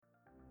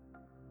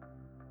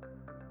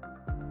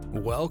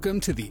Welcome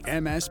to the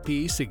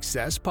MSP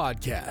Success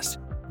Podcast,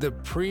 the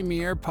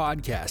premier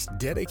podcast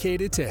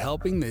dedicated to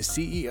helping the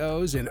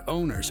CEOs and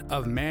owners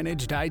of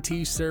managed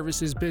IT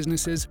services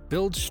businesses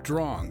build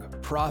strong,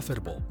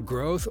 profitable,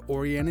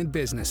 growth-oriented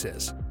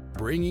businesses,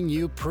 bringing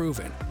you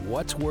proven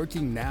what's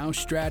working now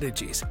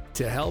strategies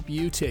to help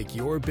you take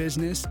your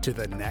business to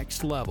the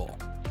next level.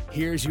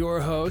 Here's your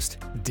host,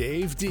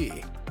 Dave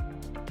D.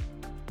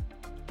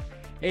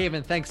 Hey,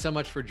 Evan, thanks so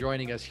much for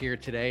joining us here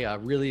today.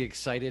 Really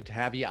excited to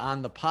have you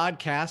on the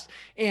podcast.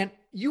 And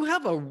you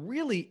have a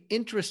really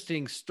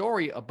interesting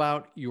story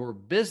about your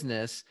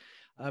business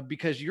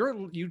because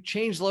you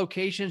changed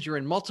locations. You're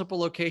in multiple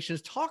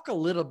locations. Talk a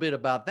little bit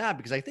about that,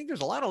 because I think there's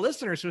a lot of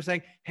listeners who are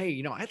saying,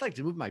 hey, I'd like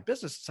to move my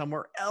business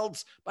somewhere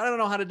else, but I don't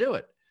know how to do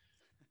it.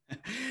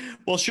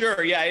 Well,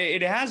 sure. Yeah,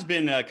 it has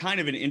been kind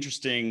of an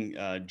interesting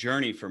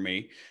journey for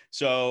me.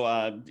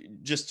 So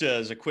just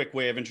as a quick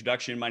way of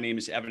introduction, my name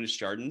is Evan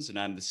Desjardins, and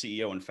I'm the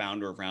CEO and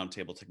founder of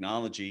RoundTable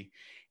Technology.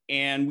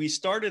 And we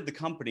started the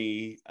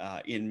company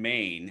in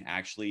Maine,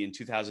 actually, in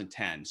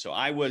 2010. So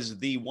I was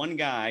the one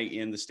guy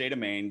in the state of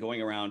Maine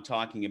going around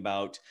talking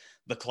about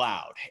the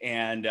cloud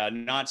and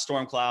not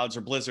storm clouds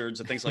or blizzards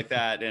and things like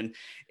that.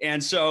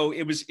 And so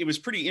it was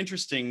pretty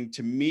interesting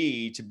to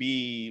me to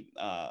be,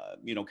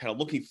 kind of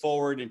looking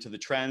forward into the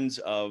trends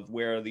of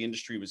where the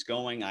industry was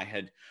going. I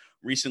had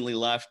recently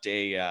left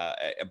a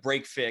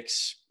break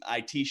fix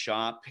IT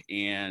shop,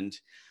 and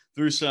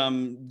through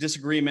some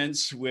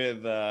disagreements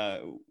with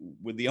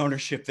the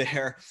ownership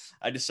there,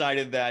 I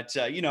decided that,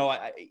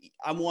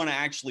 I want to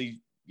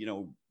actually,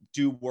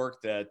 do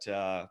work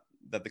that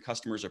the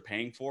customers are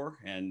paying for.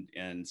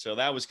 And so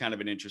that was kind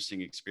of an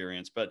interesting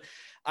experience, but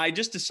I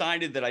just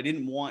decided that I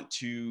didn't want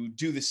to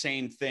do the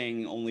same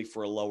thing only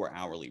for a lower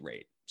hourly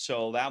rate.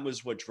 So that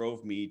was what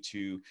drove me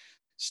to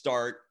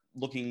start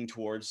looking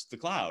towards the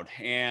cloud.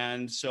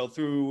 And so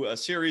through a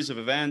series of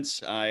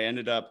events, I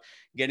ended up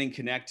getting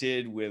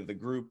connected with a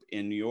group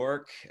in New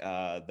York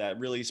that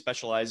really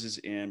specializes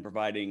in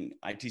providing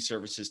IT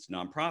services to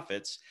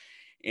nonprofits.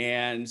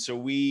 And so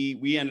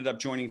we ended up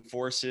joining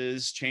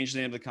forces, changed the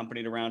name of the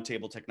company to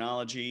RoundTable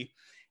Technology,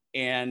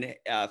 and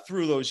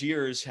through those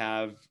years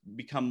have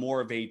become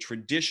more of a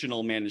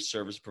traditional managed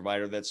service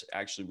provider that's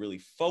actually really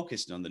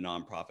focused on the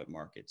nonprofit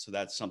market. So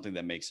that's something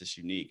that makes us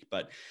unique.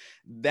 But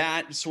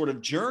that sort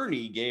of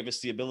journey gave us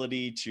the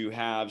ability to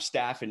have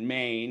staff in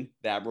Maine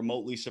that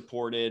remotely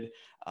supported,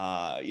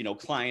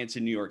 clients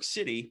in New York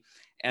City.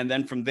 And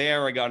then from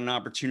there, I got an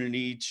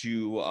opportunity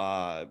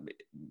to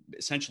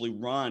essentially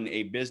run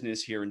a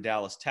business here in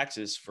Dallas,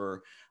 Texas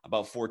for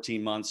about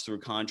 14 months through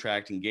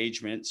contract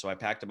engagement. So I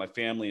packed up my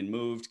family and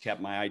moved, kept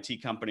my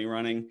IT company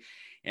running,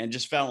 and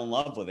just fell in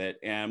love with it.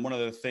 And one of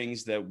the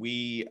things that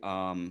we,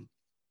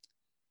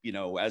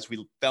 as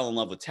we fell in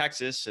love with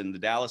Texas and the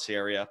Dallas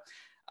area,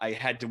 I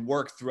had to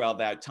work throughout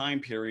that time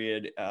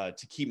period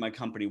to keep my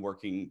company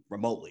working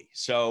remotely.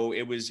 So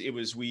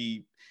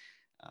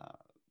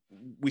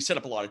we set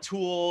up a lot of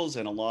tools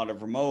and a lot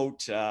of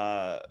remote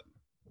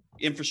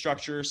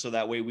infrastructure, so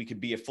that way we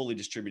could be a fully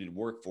distributed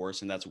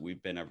workforce, and that's what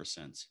we've been ever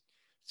since.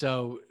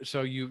 So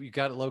you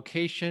got a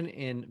location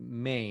in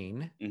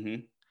Maine,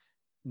 Mm-hmm.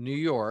 New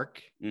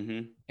York,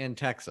 Mm-hmm. and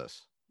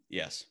Texas.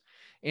 Yes.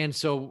 And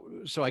so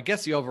I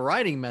guess the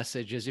overriding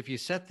message is, if you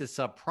set this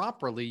up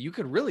properly, you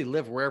could really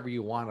live wherever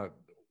you want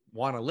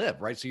to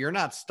live, right? So you're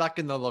not stuck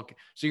in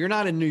so you're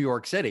not in New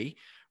York City.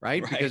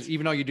 Right? Because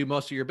even though you do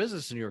most of your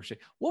business in New York City,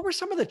 what were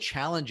some of the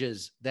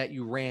challenges that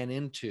you ran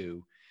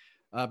into?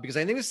 Because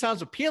I think this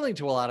sounds appealing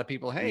to a lot of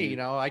people. Hey,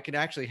 I can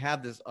actually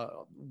have this,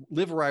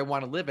 live where I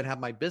want to live and have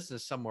my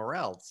business somewhere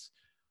else.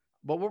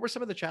 But what were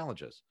some of the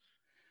challenges?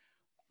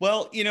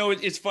 Well,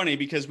 it's funny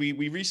because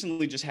we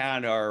recently just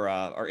had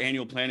our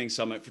annual planning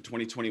summit for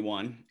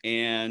 2021.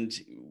 And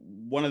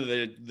one of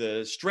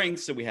the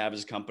strengths that we have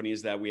as a company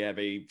is that we have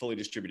a fully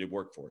distributed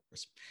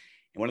workforce.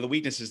 And one of the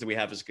weaknesses that we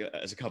have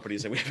as a company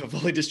is that we have a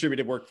fully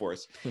distributed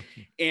workforce.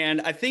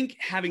 And I think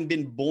having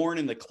been born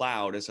in the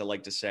cloud, as I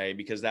like to say,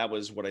 because that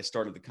was what I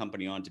started the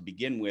company on to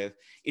begin with,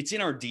 it's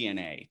in our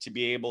DNA to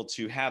be able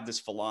to have this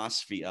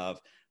philosophy of,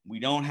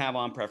 we don't have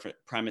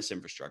on-premise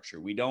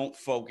infrastructure. We don't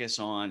focus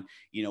on,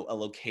 a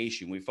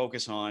location. We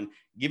focus on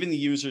giving the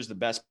users the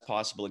best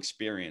possible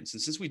experience.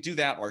 And since we do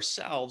that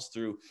ourselves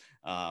through,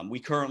 we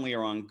currently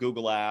are on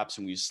Google Apps,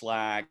 and we use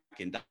Slack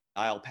and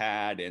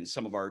Dialpad and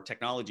some of our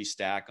technology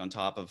stack on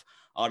top of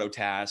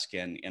Autotask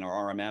and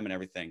our RMM and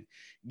everything,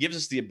 gives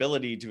us the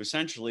ability to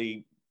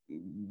essentially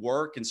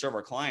work and serve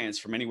our clients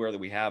from anywhere that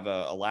we have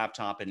a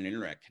laptop and an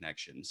internet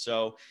connection.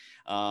 So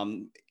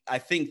I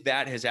think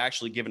that has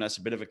actually given us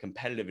a bit of a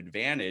competitive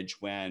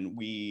advantage when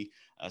we,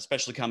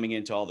 especially coming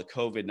into all the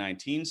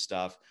COVID-19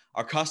 stuff,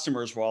 our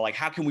customers were all like,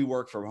 how can we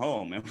work from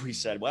home? And we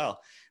said, well,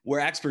 we're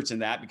experts in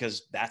that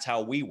because that's how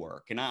we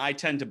work. And I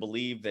tend to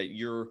believe that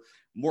you're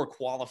more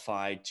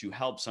qualified to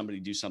help somebody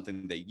do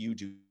something that you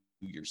do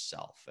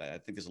yourself. I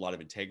think there's a lot of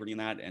integrity in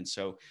that. And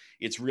so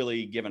it's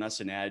really given us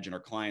an edge, and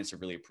our clients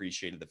have really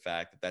appreciated the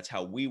fact that that's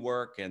how we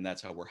work, and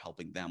that's how we're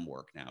helping them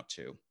work now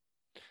too.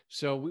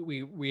 So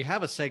we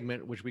have a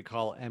segment which we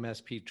call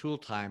MSP Tool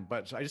Time,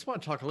 but I just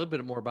want to talk a little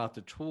bit more about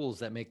the tools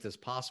that make this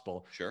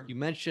possible. Sure. You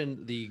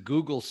mentioned the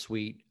Google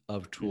suite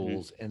of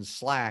tools and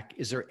Slack.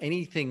 Is there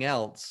anything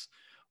else?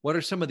 What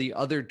are some of the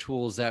other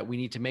tools that we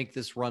need to make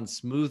this run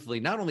smoothly,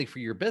 not only for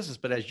your business,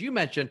 but as you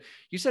mentioned,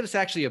 you said it's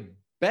actually a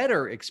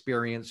better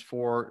experience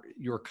for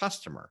your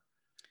customer.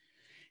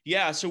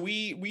 Yeah, so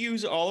we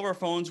use all of our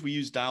phones. We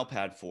use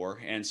Dialpad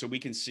for, and so we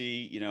can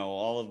see,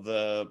 all of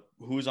the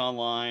who's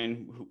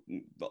online.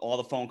 All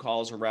the phone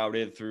calls are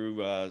routed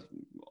through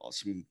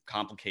some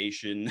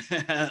complication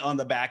on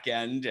the back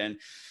end, and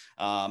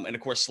of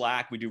course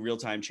Slack. We do real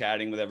time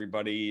chatting with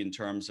everybody in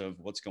terms of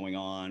what's going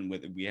on.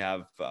 We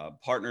have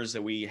partners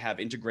that we have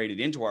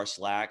integrated into our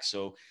Slack,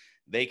 so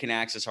they can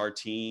access our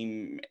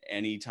team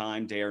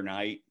anytime, day or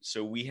night.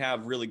 So we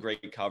have really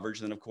great coverage.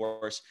 And then of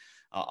course,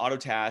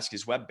 Autotask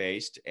is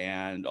web-based,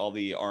 and all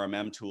the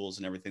RMM tools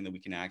and everything that we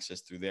can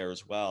access through there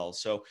as well.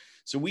 So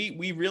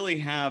we really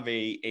have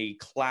a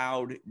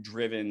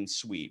cloud-driven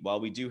suite.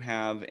 While we do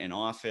have an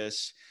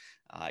office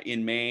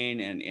in Maine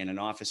and an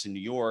office in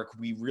New York,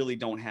 we really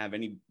don't have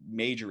any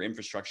major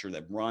infrastructure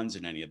that runs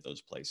in any of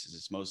those places.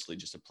 It's mostly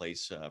just a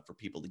place for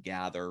people to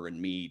gather and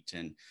meet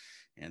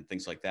and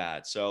things like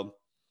that. So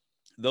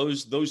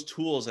those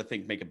tools, I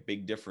think, make a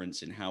big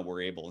difference in how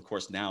we're able. Of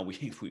course, now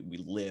we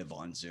live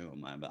on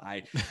Zoom. I'm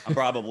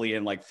probably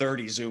in like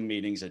 30 Zoom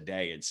meetings a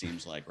day, it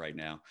seems like right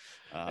now.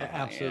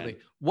 Absolutely.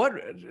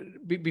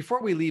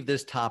 Before we leave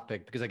this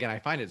topic, because again, I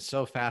find it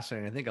so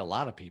fascinating. I think a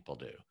lot of people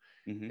do.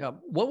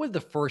 What would the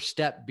first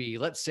step be?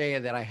 Let's say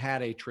that I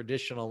had a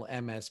traditional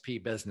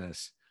MSP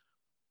business.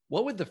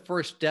 What would the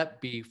first step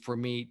be for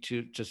me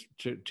to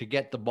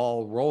get the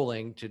ball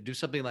rolling, to do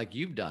something like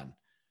you've done?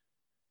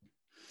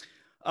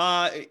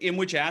 In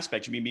which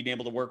aspect? You mean being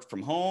able to work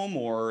from home,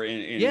 or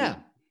Yeah.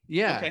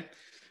 Okay.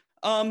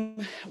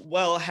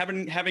 Well,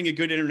 having a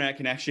good internet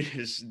connection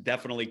is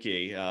definitely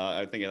key.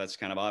 I think that's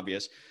kind of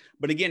obvious.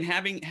 But again,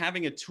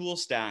 having a tool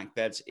stack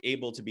that's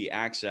able to be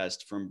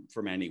accessed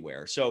from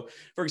anywhere. So,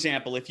 for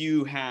example, if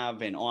you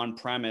have an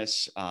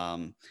on-premise,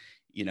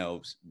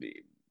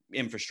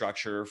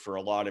 infrastructure for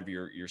a lot of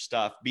your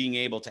stuff, being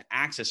able to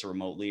access it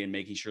remotely and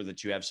making sure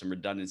that you have some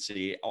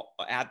redundancy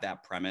at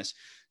that premise,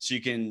 so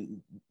you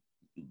can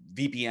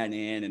VPN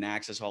in and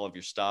access all of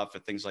your stuff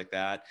and things like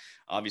that.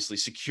 Obviously,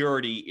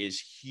 security is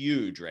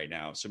huge right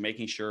now. So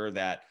making sure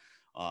that,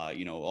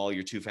 all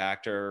your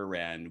two-factor,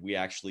 and we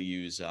actually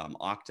use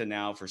Okta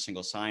now for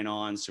single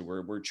sign-on. So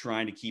we're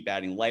trying to keep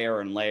adding layer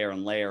and layer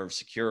and layer of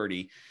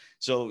security.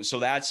 So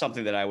that's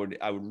something that I would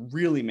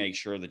really make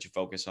sure that you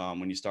focus on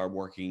when you start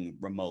working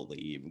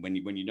remotely. When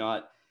you're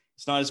not,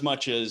 it's not as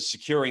much as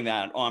securing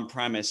that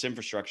on-premise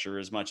infrastructure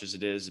as much as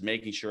it is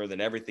making sure that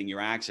everything you're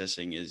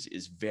accessing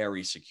is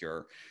very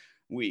secure.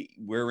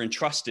 We're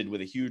entrusted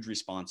with a huge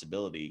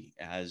responsibility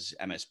as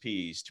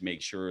MSPs to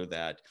make sure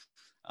that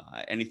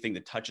anything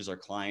that touches our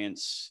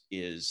clients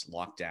is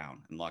locked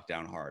down, and locked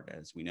down hard.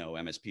 As we know,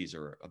 MSPs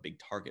are a big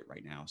target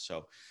right now.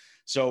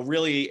 So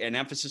really an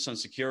emphasis on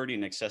security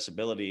and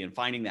accessibility, and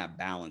finding that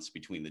balance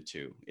between the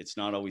two. It's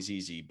not always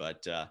easy,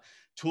 but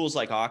tools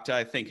like Okta,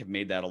 I think, have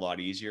made that a lot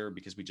easier,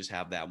 because we just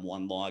have that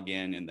one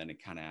login and then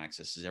it kind of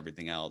accesses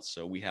everything else.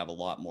 So we have a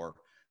lot more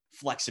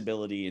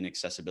flexibility and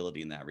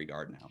accessibility in that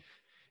regard now.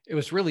 It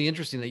was really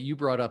interesting that you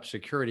brought up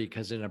security,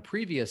 because in a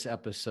previous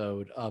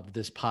episode of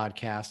this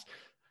podcast,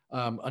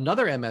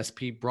 another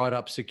MSP brought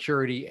up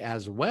security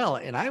as well.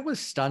 And I was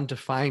stunned to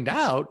find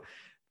out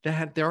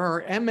that there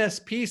are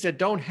MSPs that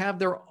don't have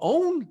their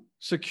own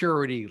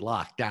security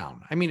locked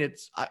down. I mean,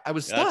 I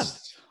was stunned.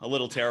 That's a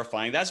little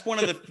terrifying. That's one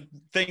of the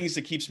things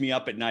that keeps me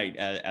up at night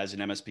as an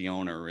MSP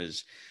owner,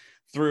 is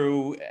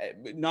through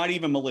not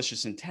even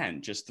malicious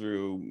intent, just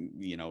through,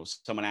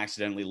 someone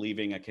accidentally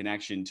leaving a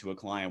connection to a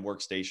client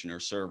workstation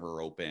or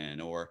server open,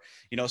 or,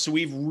 so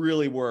we've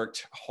really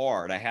worked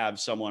hard. I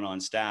have someone on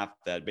staff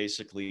that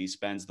basically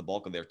spends the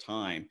bulk of their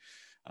time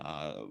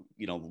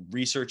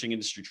researching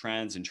industry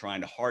trends and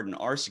trying to harden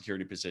our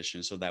security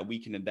position so that we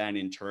can then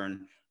in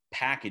turn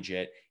package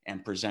it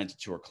and present it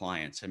to our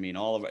clients. I mean,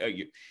 all of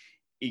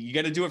you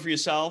got to do it for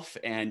yourself,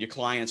 and your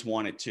clients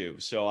want it too.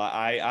 So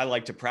I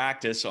like to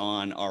practice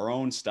on our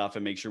own stuff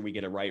and make sure we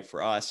get it right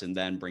for us, and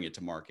then bring it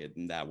to market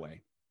in that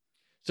way.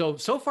 So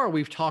far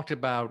we've talked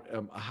about,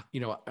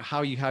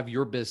 how you have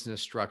your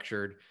business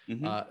structured,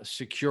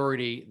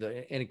 security,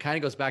 and it kind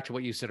of goes back to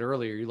what you said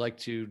earlier. You like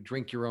to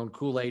drink your own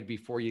Kool-Aid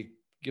before you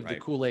give the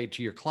Kool-Aid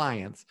to your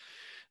clients.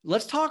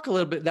 Let's talk a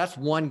little bit. That's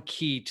one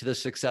key to the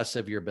success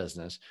of your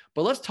business,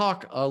 but let's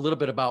talk a little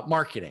bit about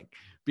marketing,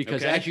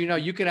 because as you know,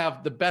 you can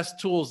have the best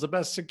tools, the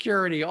best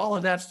security, all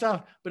of that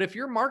stuff. But if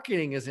your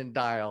marketing isn't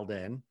dialed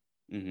in,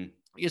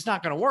 it's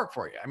not going to work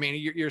for you. I mean,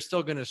 you're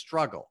still going to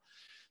struggle.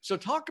 So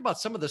talk about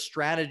some of the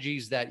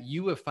strategies that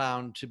you have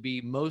found to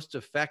be most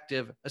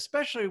effective,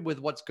 especially with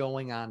what's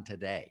going on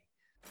today.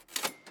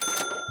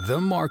 The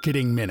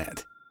Marketing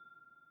Minute.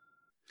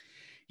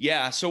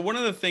 Yeah. So one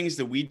of the things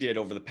that we did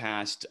over the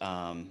past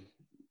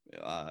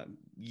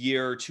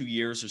year, 2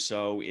 years or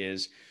so,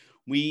 is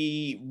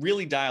we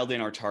really dialed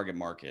in our target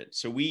market.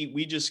 So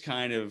we just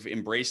kind of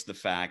embraced the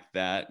fact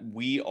that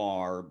we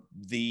are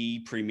the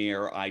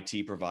premier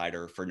IT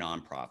provider for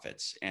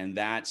nonprofits. And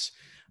that's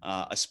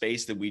a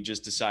space that we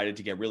just decided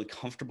to get really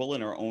comfortable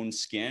in our own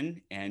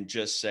skin and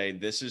just say,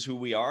 this is who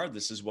we are.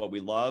 This is what we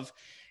love.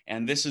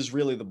 And this is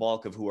really the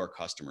bulk of who our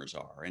customers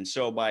are. And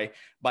so by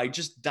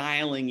just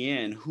dialing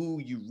in who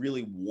you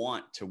really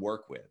want to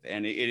work with,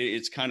 and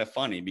it's kind of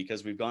funny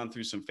because we've gone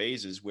through some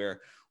phases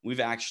where we've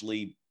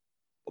actually,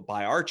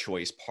 by our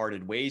choice,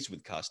 parted ways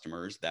with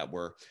customers that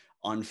were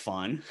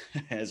unfun,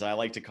 as I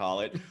like to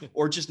call it,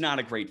 or just not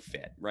a great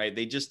fit, right?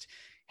 They just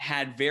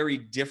had very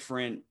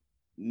different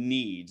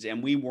needs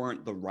and we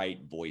weren't the right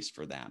voice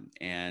for them.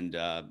 And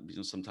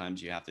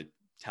sometimes you have to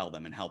tell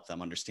them and help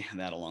them understand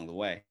that along the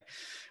way.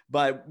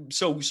 But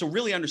so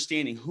really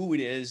understanding who it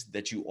is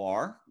that you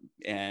are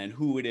and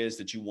who it is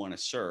that you want to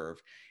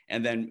serve,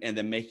 and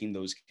then making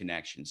those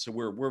connections. So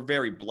we're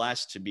very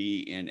blessed to be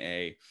in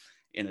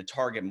a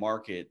target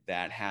market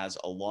that has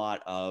a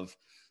lot of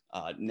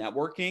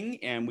networking,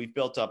 and we've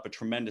built up a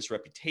tremendous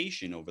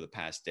reputation over the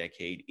past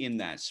decade in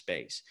that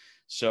space.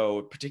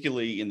 So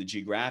particularly in the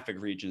geographic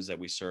regions that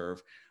we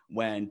serve,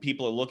 when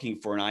people are looking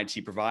for an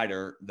IT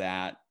provider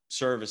that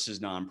services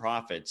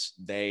nonprofits,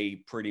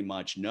 they pretty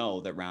much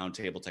know that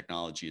RoundTable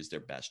Technology is their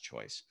best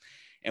choice.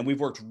 And we've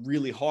worked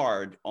really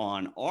hard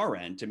on our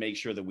end to make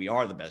sure that we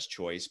are the best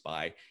choice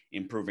by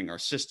improving our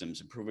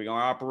systems, improving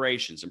our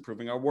operations,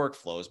 improving our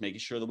workflows, making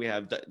sure that we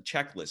have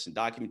checklists and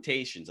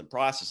documentations and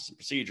processes and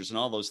procedures and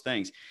all those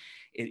things.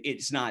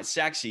 It's not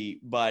sexy,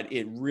 but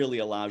it really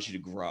allows you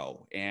to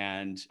grow.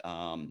 And,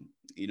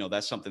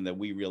 that's something that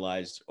we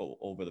realized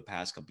over the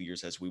past couple of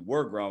years as we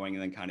were growing,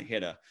 and then kind of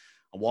hit a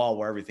wall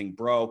where everything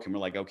broke. And we're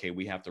like, okay,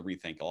 we have to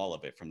rethink all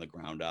of it from the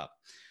ground up.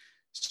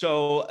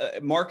 So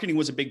marketing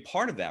was a big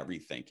part of that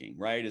rethinking,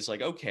 right? It's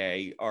like,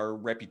 okay, our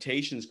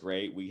reputation's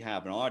great. We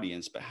have an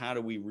audience, but how do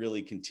we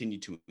really continue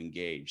to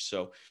engage?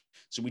 So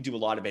we do a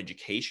lot of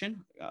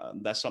education.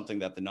 That's something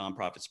that the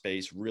nonprofit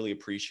space really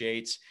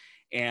appreciates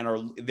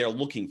and they're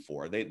looking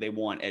for. They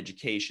want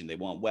education. They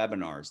want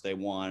webinars. They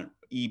want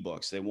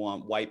ebooks. They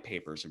want white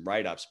papers and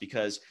write-ups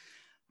because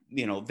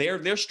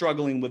they're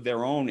struggling with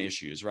their own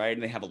issues, right?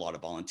 And they have a lot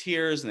of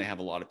volunteers and they have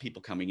a lot of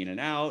people coming in and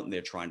out, and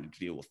they're trying to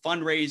deal with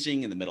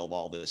fundraising in the middle of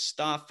all this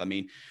stuff. I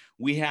mean,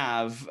 we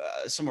have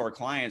some of our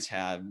clients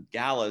have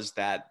galas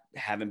that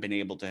haven't been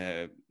able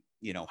to,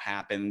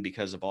 happen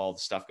because of all the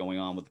stuff going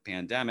on with the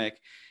pandemic.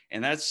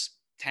 And that's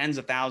tens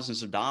of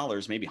thousands of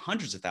dollars, maybe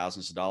hundreds of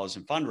thousands of dollars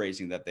in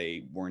fundraising that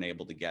they weren't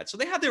able to get. So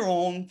they have their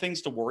own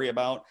things to worry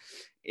about.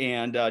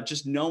 And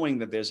just knowing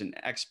that there's an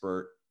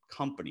expert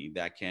company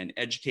that can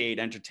educate,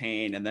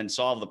 entertain, and then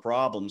solve the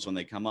problems when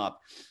they come up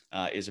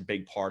is a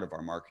big part of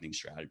our marketing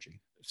strategy.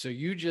 So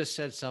you just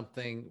said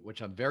something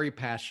which I'm very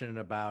passionate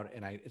about,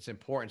 and it's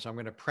important. So I'm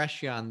going to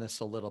press you on this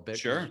a little bit.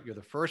 Sure. You're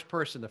the first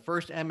person, the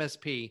first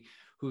MSP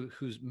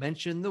who's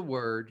mentioned the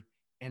word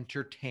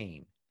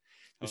entertain.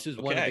 This is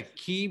one of the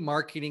key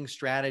marketing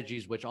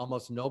strategies, which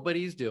almost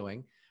nobody's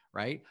doing.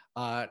 Right.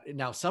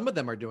 Now, some of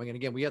them are doing it.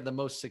 Again, we have the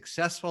most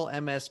successful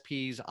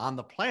MSPs on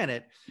the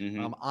planet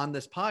on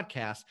this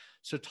podcast.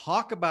 So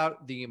talk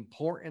about the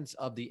importance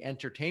of the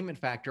entertainment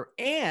factor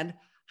and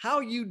how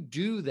you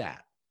do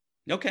that.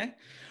 Okay.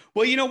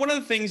 Well, one of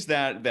the things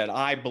that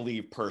I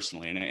believe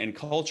personally and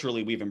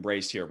culturally we've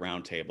embraced here at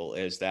RoundTable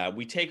is that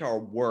we take our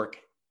work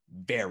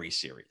very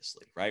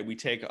seriously, right? We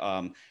take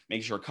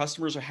making sure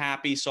customers are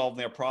happy, solving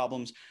their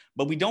problems,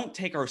 but we don't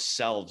take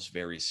ourselves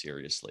very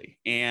seriously.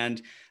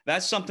 And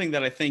that's something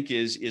that I think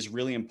is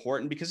really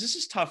important because this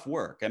is tough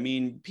work. I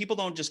mean, people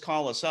don't just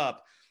call us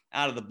up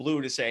out of the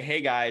blue to say,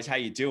 hey guys, how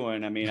you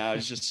doing? I mean, I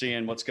was just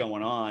seeing what's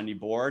going on. You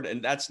bored?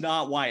 And that's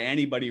not why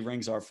anybody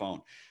rings our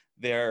phone.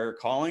 They're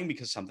calling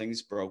because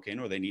something's broken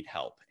or they need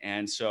help.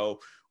 And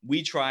so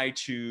we try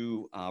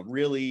to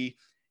really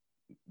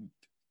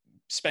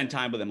spend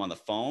time with them on the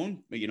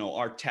phone.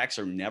 Our techs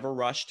are never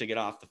rushed to get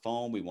off the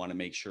phone. We want to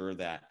make sure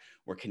that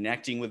we're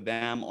connecting with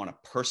them on a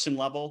person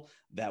level,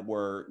 that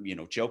we're,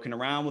 joking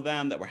around with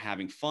them, that we're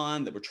having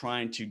fun, that we're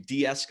trying to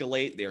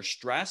de-escalate their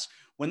stress.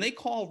 When they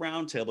call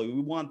RoundTable, we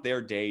want their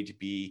day to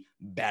be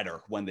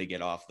better when they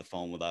get off the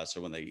phone with us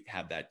or when they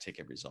have that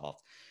ticket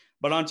resolved.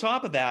 But on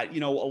top of that,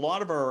 a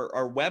lot of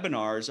our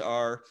webinars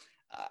are,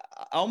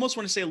 I almost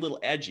want to say a little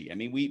edgy. I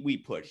mean, we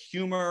put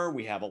humor,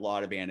 we have a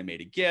lot of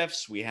animated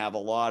GIFs, we have a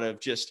lot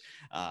of just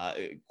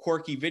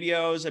quirky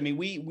videos. I mean,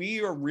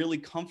 we are really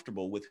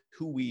comfortable with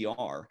who we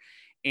are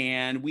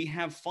and we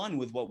have fun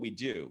with what we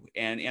do.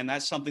 And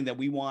that's something that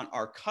we want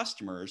our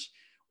customers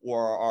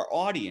or our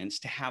audience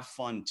to have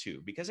fun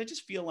too, because I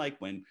just feel like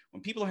when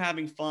people are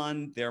having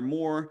fun, they're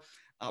more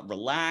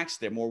relaxed,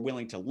 they're more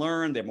willing to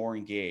learn, they're more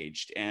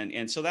engaged.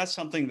 And so that's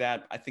something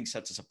that I think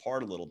sets us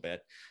apart a little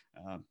bit.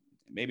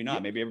 Maybe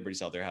not. Maybe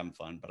everybody's out there having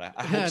fun, but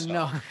I hope so.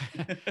 No,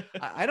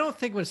 I don't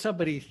think when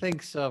somebody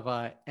thinks of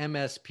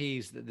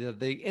MSPs,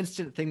 the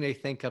instant thing they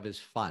think of is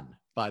fun,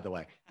 by the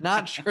way.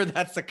 Not sure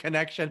that's the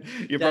connection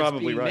You're that's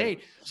probably being right.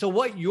 made. So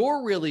what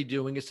you're really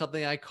doing is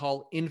something I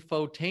call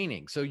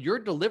infotaining. So you're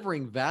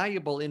delivering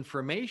valuable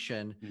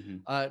information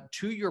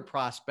to your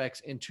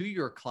prospects and to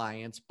your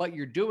clients, but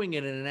you're doing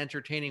it in an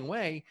entertaining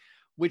way,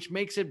 which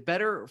makes it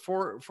better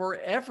for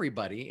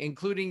everybody,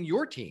 including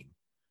your team.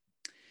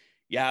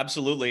 Yeah,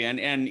 absolutely.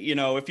 And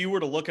if you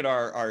were to look at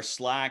our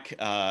Slack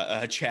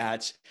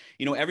chats,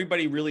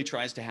 everybody really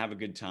tries to have a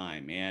good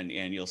time, and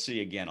you'll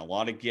see again a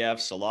lot of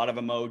GIFs, a lot of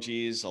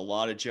emojis, a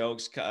lot of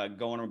jokes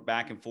going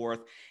back and forth,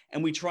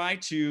 and we try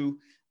to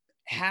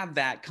have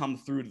that come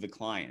through to the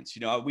clients.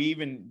 We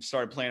even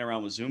started playing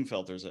around with Zoom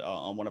filters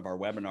on one of our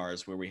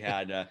webinars where we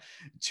had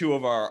two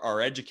of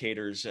our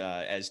educators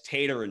as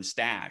Tater and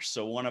Stash.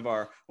 So one of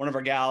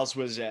our gals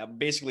was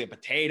basically a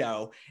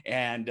potato,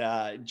 and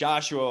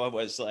Joshua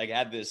was like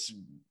had this,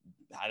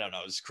 I don't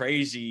know, this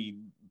crazy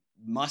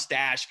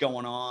mustache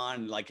going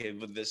on, like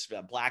with this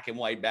black and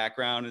white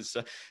background and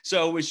stuff.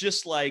 So it was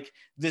just like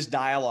this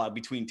dialogue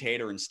between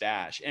Tater and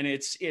Stash, and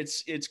it's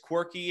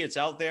quirky, it's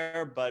out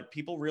there, but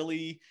people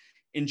really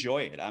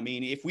enjoy it. I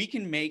mean, if we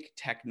can make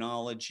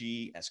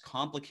technology as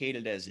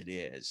complicated as it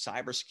is,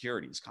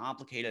 cybersecurity as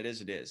complicated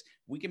as it is,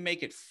 we can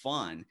make it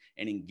fun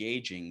and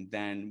engaging,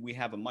 then we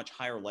have a much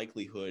higher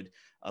likelihood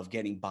of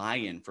getting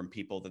buy-in from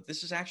people that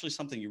this is actually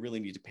something you really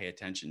need to pay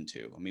attention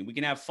to. I mean, we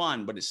can have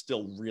fun, but it's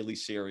still really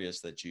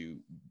serious that you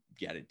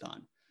get it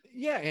done.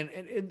 Yeah. And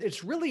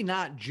it's really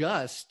not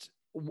just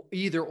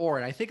either or.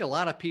 And I think a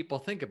lot of people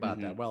think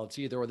about that. Well, it's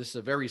either or. This is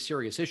a very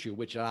serious issue,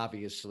 which it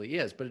obviously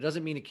is, but it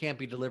doesn't mean it can't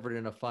be delivered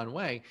in a fun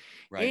way.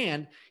 Right.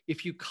 And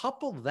if you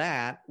couple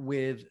that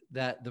with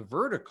the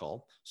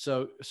vertical,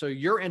 so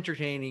you're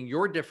entertaining,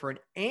 you're different,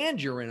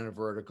 and you're in a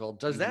vertical,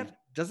 doesn't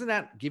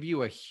that give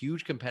you a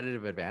huge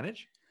competitive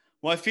advantage?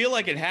 Well, I feel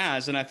like it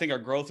has, and I think our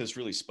growth has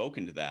really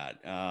spoken to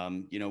that.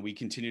 We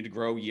continue to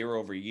grow year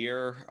over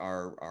year.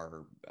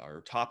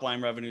 Our top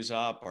line revenue's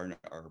up.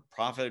 Our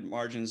profit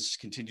margins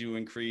continue to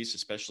increase,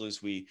 especially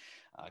as we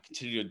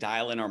continue to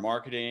dial in our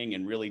marketing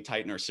and really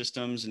tighten our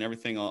systems and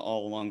everything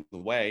all along the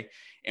way.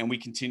 And we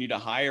continue to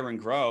hire and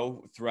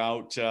grow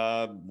throughout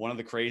one of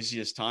the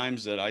craziest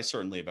times that I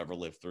certainly have ever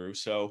lived through.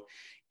 So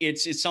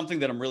it's something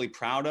that I'm really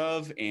proud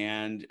of.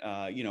 And,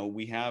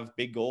 we have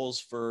big goals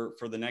for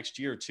the next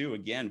year too,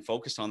 again,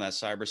 focused on that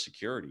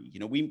cybersecurity.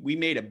 We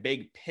made a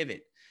big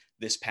pivot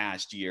this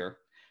past year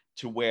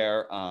to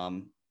where,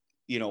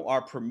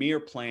 our premier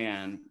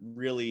plan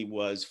really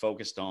was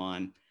focused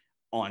on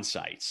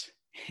sites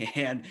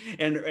and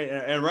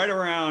right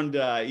around,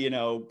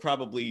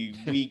 probably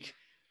week,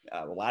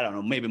 I don't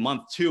know, maybe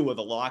month 2 of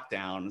the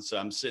lockdown. So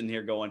I'm sitting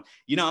here going,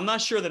 I'm not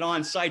sure that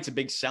on-site's a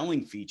big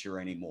selling feature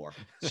anymore.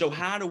 So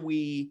how do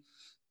we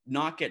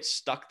not get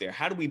stuck there?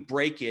 How do we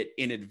break it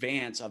in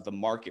advance of the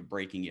market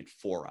breaking it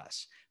for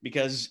us?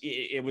 Because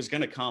it was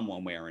going to come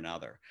one way or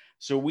another.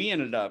 So we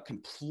ended up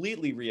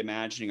completely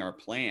reimagining our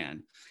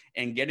plan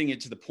and getting it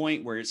to the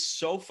point where it's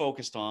so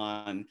focused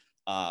on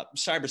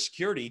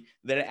cybersecurity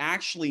that it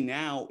actually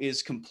now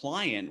is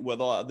compliant with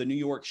the New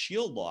York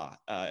Shield law,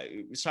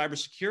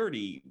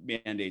 cybersecurity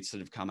mandates that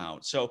have come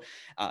out. So,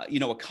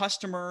 a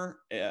customer,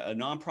 a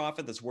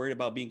nonprofit that's worried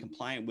about being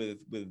compliant with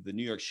the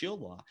New York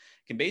Shield law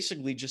can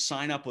basically just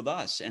sign up with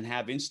us and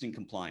have instant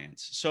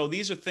compliance. So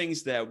these are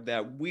things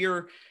that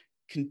we're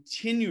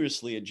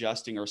continuously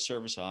adjusting our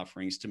service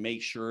offerings to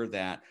make sure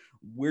that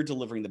we're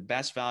delivering the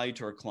best value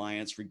to our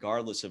clients,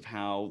 regardless of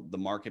how the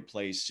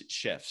marketplace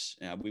shifts.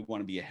 We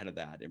want to be ahead of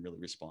that and really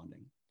responding.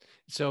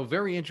 So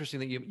very interesting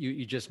that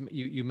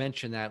you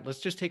mentioned that. Let's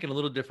just take it a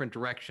little different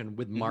direction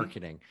with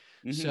marketing.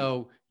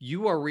 So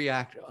you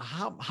are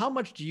how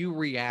much do you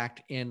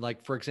react in,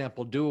 like, for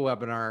example, do a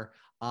webinar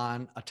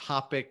on a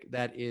topic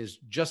that is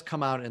just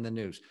come out in the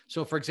news?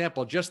 So for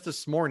example, just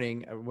this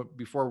morning,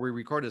 before we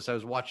recorded this, I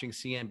was watching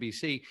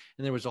CNBC,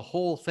 and there was a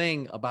whole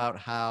thing about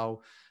how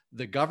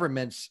the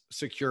government's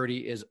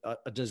security is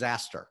a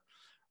disaster,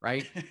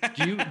 right?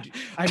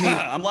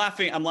 I'm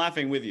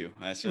laughing with you.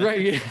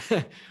 Right.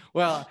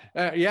 Well,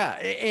 yeah.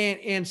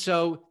 And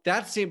so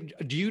that seemed,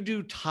 do you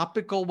do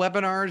topical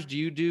webinars?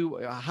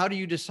 How do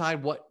you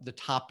decide what the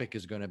topic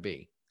is going to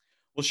be?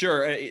 Well,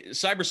 sure.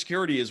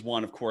 Cybersecurity is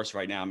one, of course,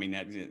 right now. I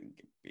mean,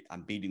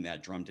 I'm beating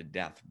that drum to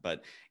death,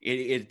 but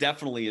it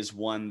definitely is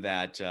one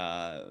that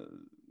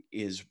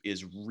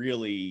is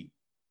really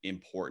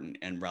important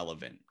and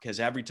relevant, because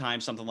every time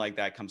something like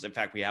that comes, in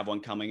fact, we have one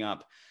coming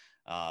up,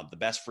 the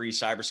best free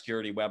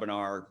cybersecurity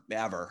webinar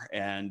ever,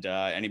 and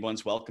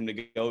anyone's welcome to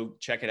go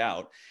check it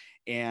out.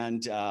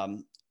 And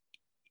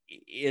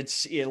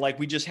it's like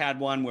we just had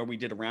one where we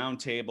did a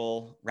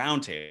roundtable.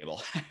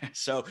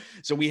 So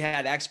we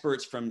had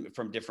experts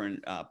from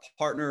different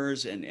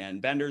partners and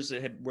vendors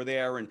that were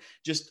there, and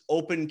just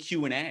open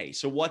Q&A.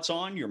 So what's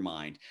on your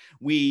mind?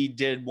 We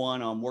did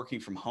one on working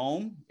from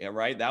home. Yeah,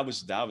 right. That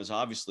was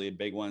obviously a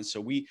big one.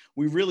 So we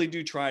really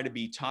do try to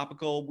be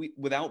topical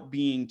without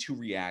being too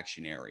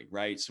reactionary.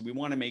 Right. So we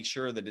want to make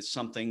sure that it's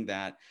something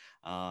that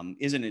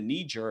isn't a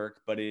knee jerk,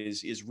 but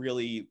is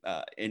really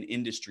an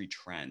industry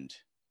trend.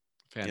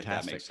 Fantastic. If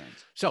that makes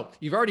sense. So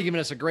you've already given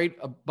us a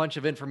bunch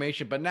of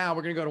information, but now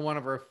we're going to go to one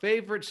of our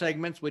favorite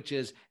segments, which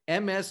is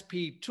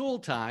MSP Tool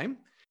Time.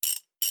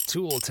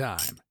 Tool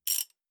Time.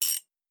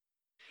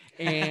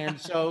 And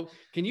so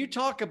can you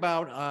talk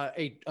about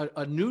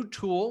a new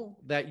tool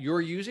that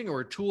you're using, or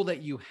a tool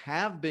that you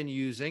have been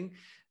using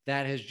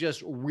that has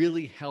just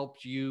really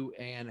helped you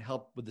and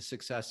helped with the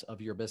success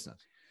of your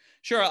business?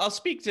 Sure, I'll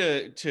speak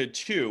to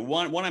two.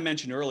 One I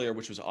mentioned earlier,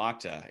 which was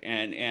Okta,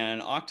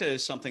 and Okta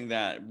is something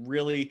that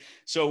really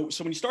so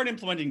when you start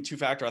implementing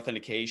two-factor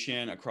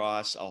authentication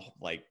across a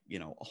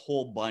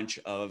whole bunch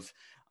of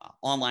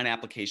online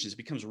applications, it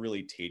becomes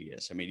really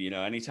tedious. I mean,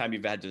 anytime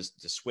you've had to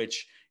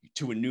switch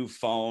to a new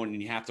phone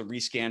and you have to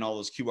rescan all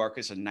those QR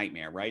codes, it's a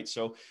nightmare, right?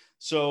 So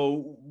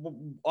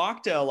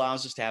Okta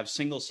allows us to have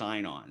single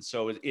sign-on.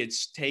 So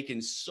it's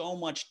taken so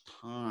much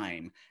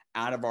time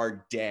out of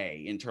our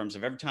day in terms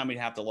of every time we'd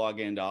have to log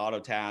into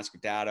Autotask,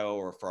 Datto,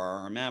 or for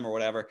our RMM or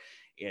whatever,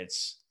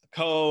 it's a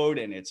code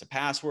and it's a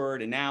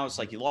password. And now it's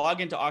like you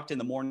log into Okta in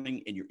the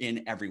morning and you're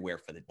in everywhere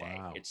for the day.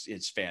 Wow.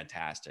 It's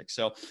fantastic.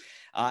 So,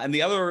 and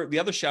the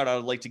other shout out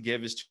I'd like to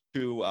give is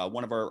to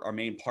one of our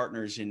main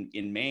partners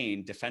in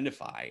Maine,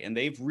 Defendify, and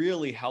they've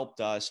really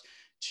helped us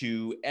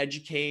to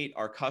educate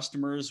our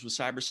customers with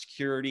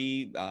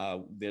cybersecurity.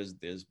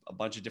 There's a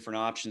bunch of different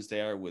options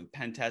there with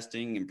pen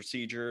testing and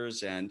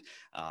procedures and,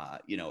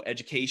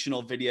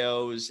 educational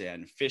videos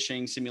and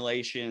phishing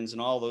simulations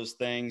and all those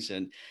things.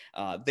 And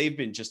they've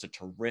been just a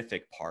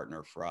terrific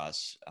partner for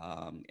us.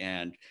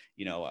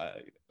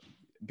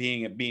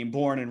 Being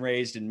born and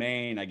raised in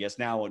Maine, I guess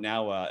now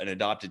an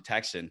adopted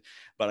Texan,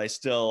 but I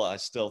still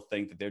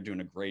think that they're doing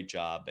a great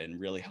job and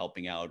really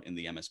helping out in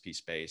the MSP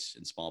space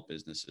and small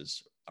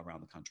businesses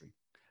around the country.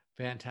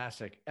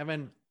 Fantastic.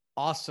 Evan,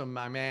 awesome,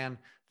 my man.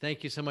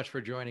 Thank you so much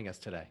for joining us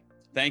today.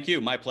 Thank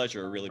you. My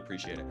pleasure. I really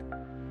appreciate it.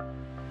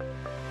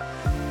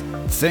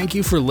 Thank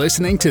you for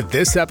listening to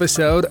this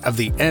episode of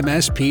the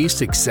MSP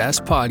Success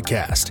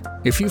Podcast.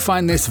 If you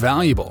find this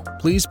valuable,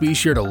 please be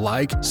sure to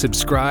like,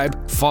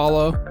 subscribe,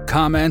 follow,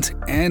 comment,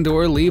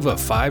 and/or leave a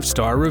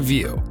 5-star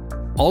review.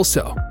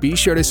 Also, be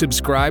sure to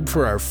subscribe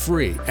for our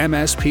free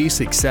MSP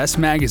Success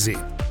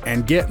magazine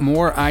and get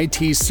more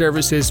IT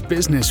services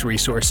business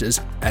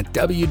resources at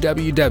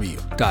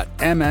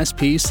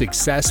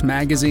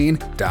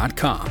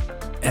www.mspsuccessmagazine.com.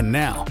 And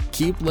now,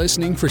 keep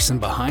listening for some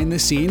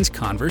behind-the-scenes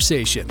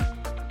conversation.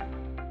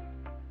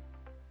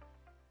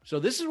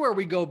 So this is where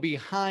we go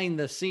behind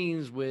the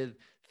scenes with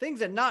things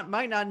that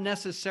might not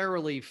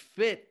necessarily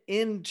fit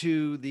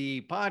into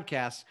the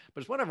podcast,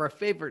 but it's one of our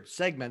favorite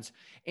segments.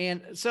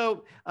 And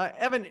so,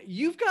 Evan,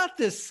 you've got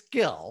this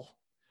skill,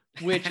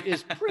 which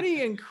is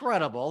pretty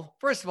incredible.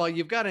 First of all,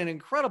 you've got an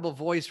incredible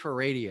voice for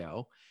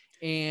radio,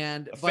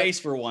 and face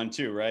for one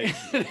too, right?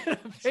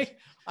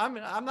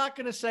 I'm not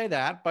going to say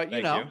that, but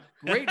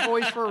great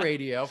voice for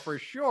radio for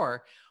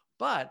sure.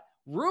 But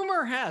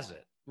rumor has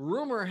it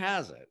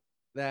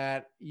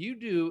that you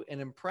do an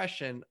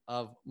impression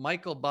of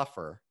Michael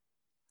Buffer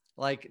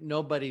like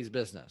nobody's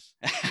business.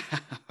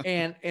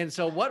 and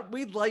so what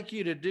we'd like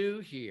you to do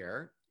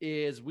here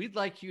is we'd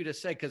like you to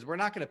say, because we're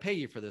not going to pay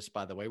you for this,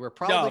 by the way. We're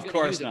probably going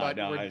to use it, but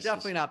we're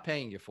definitely not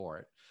paying you for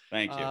it.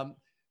 Thank you.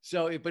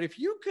 But if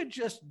you could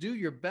just do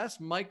your best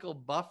Michael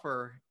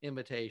Buffer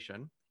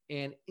imitation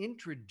and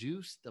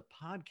introduce the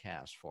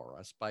podcast for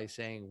us by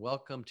saying,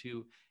 welcome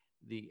to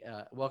the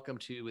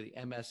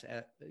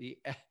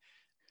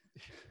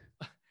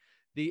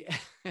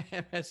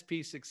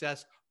MSP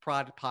Success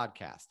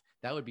Podcast.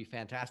 That would be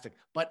fantastic.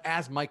 But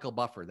as Michael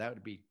Buffer, that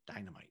would be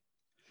dynamite.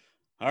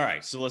 All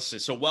right. So let's see.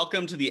 So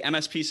welcome to the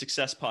MSP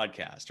Success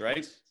Podcast,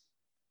 right?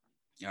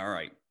 All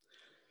right.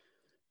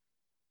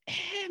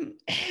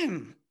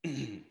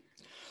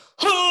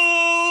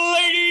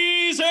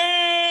 Ladies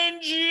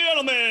and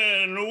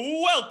gentlemen,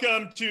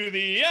 welcome to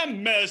the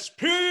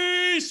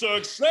MSP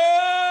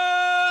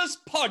Success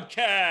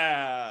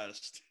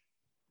Podcast.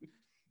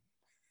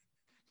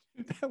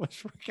 That was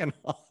freaking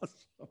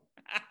awesome.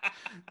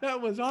 That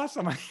was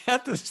awesome. I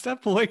had to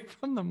step away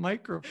from the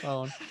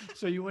microphone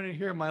so you wouldn't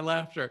hear my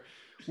laughter.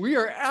 We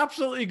are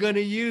absolutely going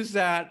to use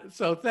that.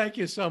 So thank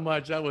you so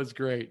much. That was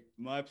great.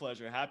 My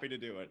pleasure. Happy to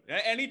do it.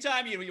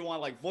 Anytime you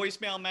want like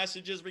voicemail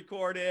messages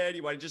recorded,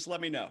 you want to just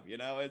let me know.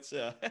 It's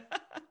you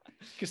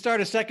can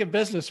start a second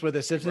business with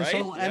us. If this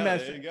whole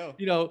MS,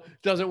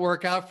 doesn't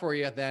work out for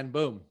you, then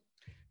boom.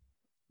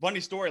 Funny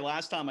story.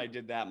 Last time I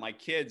did that, my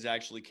kids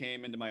actually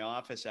came into my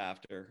office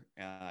after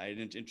I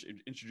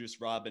introduced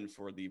Robin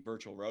for the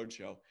virtual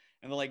roadshow.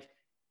 And they're like,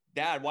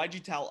 Dad, why'd you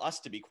tell us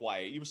to be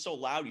quiet? He was so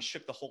loud, he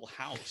shook the whole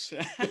house.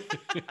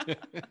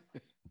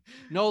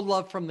 No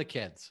love from the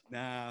kids.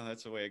 No,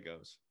 that's the way it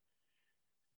goes.